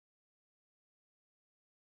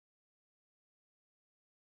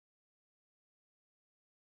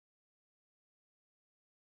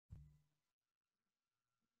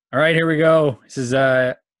All right, here we go. This is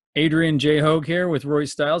Adrian J. Hogue here with Roy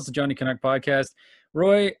Styles, the Johnny Canuck Podcast.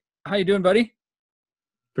 Roy, how you doing, buddy?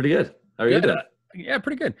 Pretty good. How are you doing? Yeah,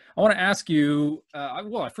 pretty good. I want to ask you,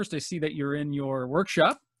 first I see that you're in your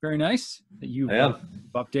workshop. Very nice. That you've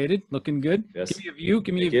updated. Looking good. Yes. Give me a view.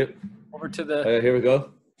 Give me a view over to the... Here we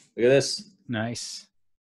go. Look at this. Nice.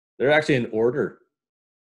 They're actually in order.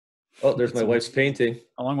 Oh, there's my wife's painting.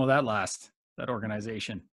 How long will that last, that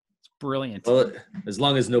organization? It's brilliant. Well, as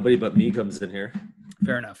long as nobody but me comes in here.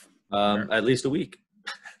 Fair enough. At least a week.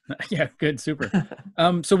 Yeah, good. Super.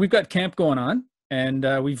 So we've got camp going on. And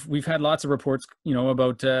we've had lots of reports,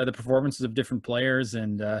 about the performances of different players.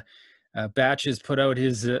 And Batch has put out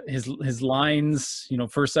his lines,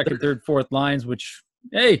 first, second, third, fourth lines. Which,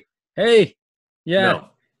 hey, yeah,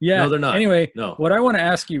 No, they're not. Anyway, no. What I want to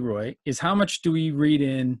ask you, Roy, is how much do we read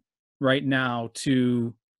in right now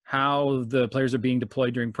to how the players are being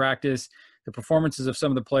deployed during practice, the performances of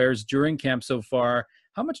some of the players during camp so far?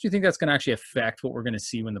 How much do you think that's going to actually affect what we're going to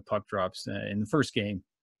see when the puck drops in the first game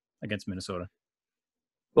against Minnesota?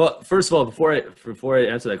 Well, first of all, before I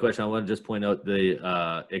answer that question, I want to just point out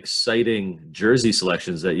the exciting jersey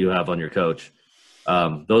selections that you have on your couch.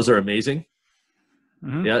 Those are amazing.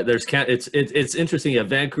 Mm-hmm. Yeah, it's interesting. You have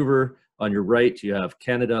Vancouver on your right. You have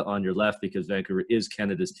Canada on your left because Vancouver is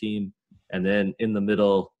Canada's team, and then in the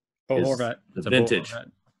middle is Horvat. The vintage.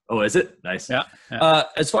 Oh, is it? Nice. Yeah.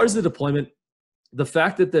 As far as the deployment, the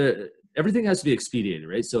fact that everything has to be expedited,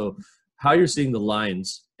 right? So how you're seeing the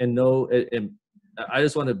lines and I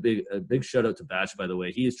just want a big shout out to Batch, by the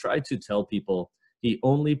way. He has tried to tell people he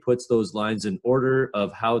only puts those lines in order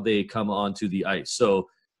of how they come onto the ice. So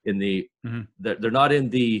they're not in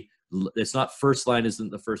it's not first line isn't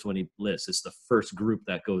the first one he lists. It's the first group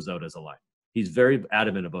that goes out as a line. He's very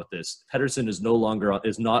adamant about this. Pettersson is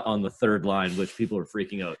not on the third line, which people are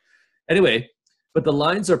freaking out. Anyway, but the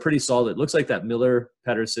lines are pretty solid. It looks like that Miller,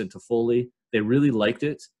 Pettersson, Toffoli, they really liked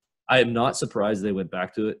it. I am not surprised they went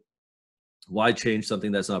back to it. Why change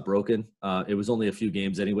something that's not broken? It was only a few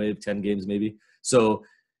games anyway, 10 games maybe. So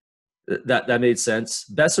that made sense.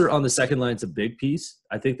 Besser on the second line is a big piece.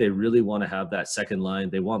 I think they really want to have that second line.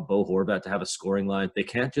 They want Bo Horvat to have a scoring line. They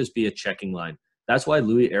can't just be a checking line. That's why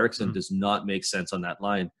Louis Eriksson does not make sense on that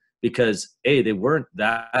line because, they weren't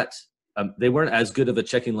they weren't as good of a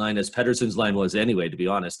checking line as Pettersson's line was anyway, to be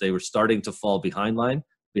honest. They were starting to fall behind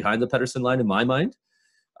the Pettersson line in my mind.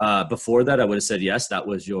 Before that, I would have said, yes, that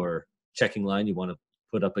was your checking line you want to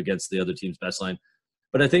put up against the other team's best line.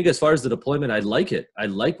 But I think as far as the deployment, I like it. I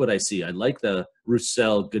like what I see. I like the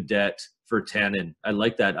Roussel, Gaudette, Virtanen. I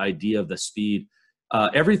like that idea of the speed.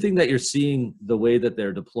 Everything that you're seeing, the way that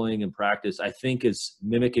they're deploying in practice, I think is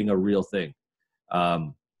mimicking a real thing.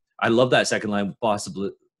 I love that second line,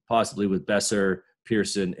 possibly with Besser,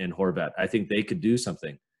 Pearson, and Horvat. I think they could do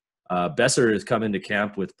something. Besser has come into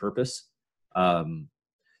camp with purpose.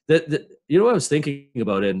 What I was thinking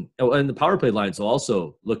about, and the power play lines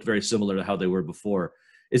also looked very similar to how they were before.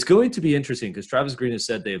 It's going to be interesting because Travis Green has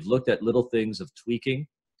said they've looked at little things of tweaking.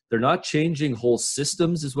 They're not changing whole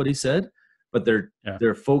systems, is what he said, but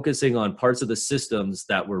they're focusing on parts of the systems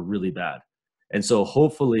that were really bad. And so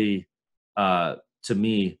hopefully, to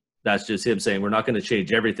me, that's just him saying we're not going to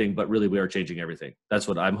change everything, but really we are changing everything. That's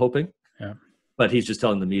what I'm hoping. Yeah. But he's just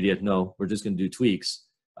telling the media, no, we're just going to do tweaks.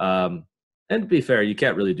 And to be fair, you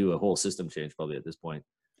can't really do a whole system change probably at this point.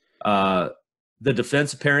 The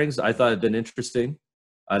defense pairings I thought had been interesting.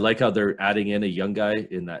 I like how they're adding in a young guy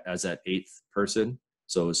as that eighth person.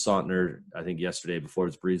 So it was Sautner, I think yesterday before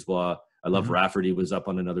it was Brisebois. I love Rafferty was up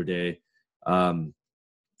on another day. I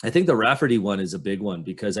think the Rafferty one is a big one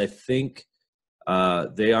because I think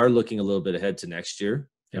they are looking a little bit ahead to next year.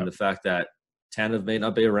 And the fact that Tanev may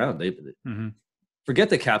not be around. They forget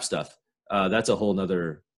the cap stuff. That's a whole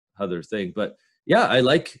other thing. But yeah,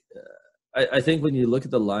 I think when you look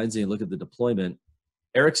at the lines and you look at the deployment,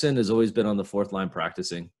 Eriksson has always been on the fourth line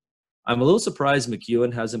practicing. I'm a little surprised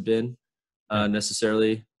McEwen hasn't been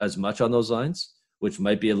necessarily as much on those lines, which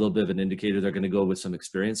might be a little bit of an indicator they're going to go with some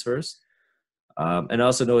experience first. And I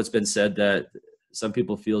also know it's been said that some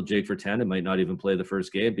people feel Jake Virtanen might not even play the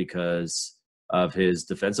first game because of his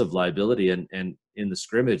defensive liability. And in the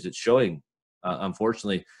scrimmage, it's showing,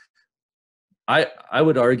 unfortunately. I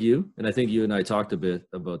would argue, and I think you and I talked a bit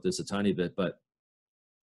about this a tiny bit, but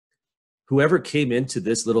whoever came into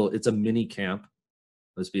this it's a mini camp,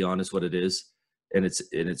 let's be honest what it is, and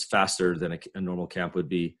it's faster than a normal camp would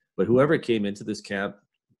be. But whoever came into this camp,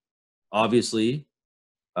 obviously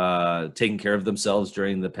taking care of themselves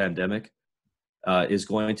during the pandemic, is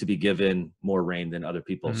going to be given more rein than other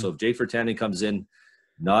people. So if Jake Virtanen comes in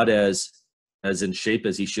not as in shape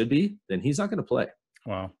as he should be, then he's not going to play.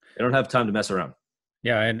 Wow. They don't have time to mess around.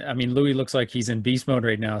 Yeah, and I mean Louis looks like he's in beast mode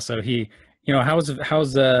right now. So he, how's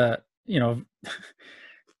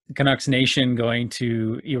Canucks Nation going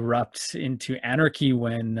to erupt into anarchy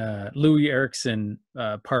when Louis Eriksson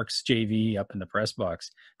parks JV up in the press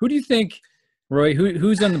box? Who do you think, Roy?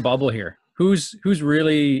 Who's on the bubble here? Who's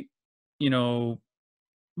really,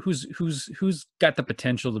 who's got the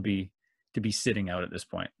potential to be sitting out at this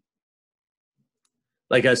point?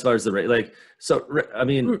 Like as far as the rate, I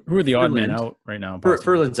mean, who are the odd men out right now?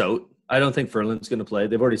 Ferland's out. I don't think Ferland's going to play.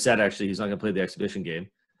 They've already said actually he's not going to play the exhibition game.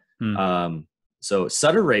 So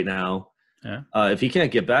Sutter right now, if he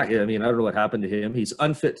can't get back, I mean, I don't know what happened to him. He's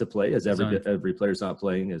unfit to play, as every player's not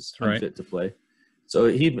playing is unfit to play. So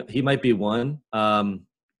he might be one.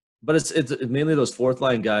 But it's mainly those fourth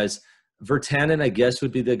line guys. Virtanen, I guess,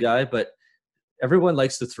 would be the guy, but everyone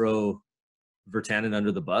likes to throw Virtanen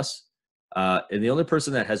under the bus. And the only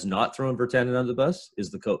person that has not thrown Virtanen under the bus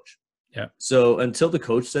is the coach. Yeah. So until the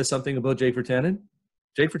coach says something about Jake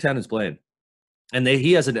Virtanen's playing. And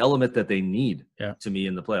he has an element that they need to me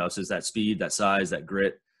in the playoffs is that speed, that size, that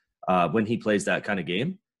grit. When he plays that kind of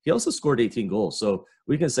game, he also scored 18 goals. So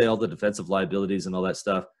we can say all the defensive liabilities and all that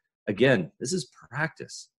stuff. Again, this is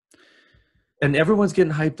practice. And everyone's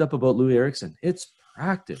getting hyped up about Louis Eriksson. It's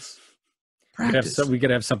practice. So we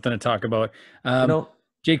could have something to talk about.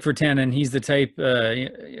 Jake Virtanen, he's the type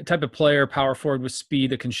of player, power forward with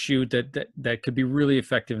speed that can shoot, that could be really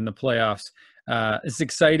effective in the playoffs. It's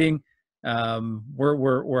exciting.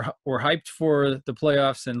 We're hyped for the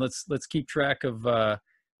playoffs, and let's keep track of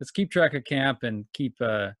camp and keep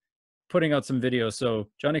putting out some videos. So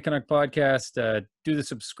Johnny Canuck Podcast, do the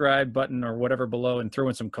subscribe button or whatever below, and throw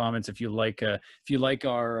in some comments if you like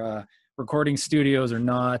our recording studios or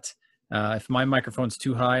not. If my microphone's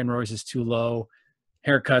too high and Roy's is too low,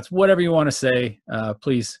 haircuts, whatever you want to say,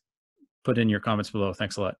 please put in your comments below.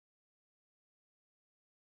 Thanks a lot.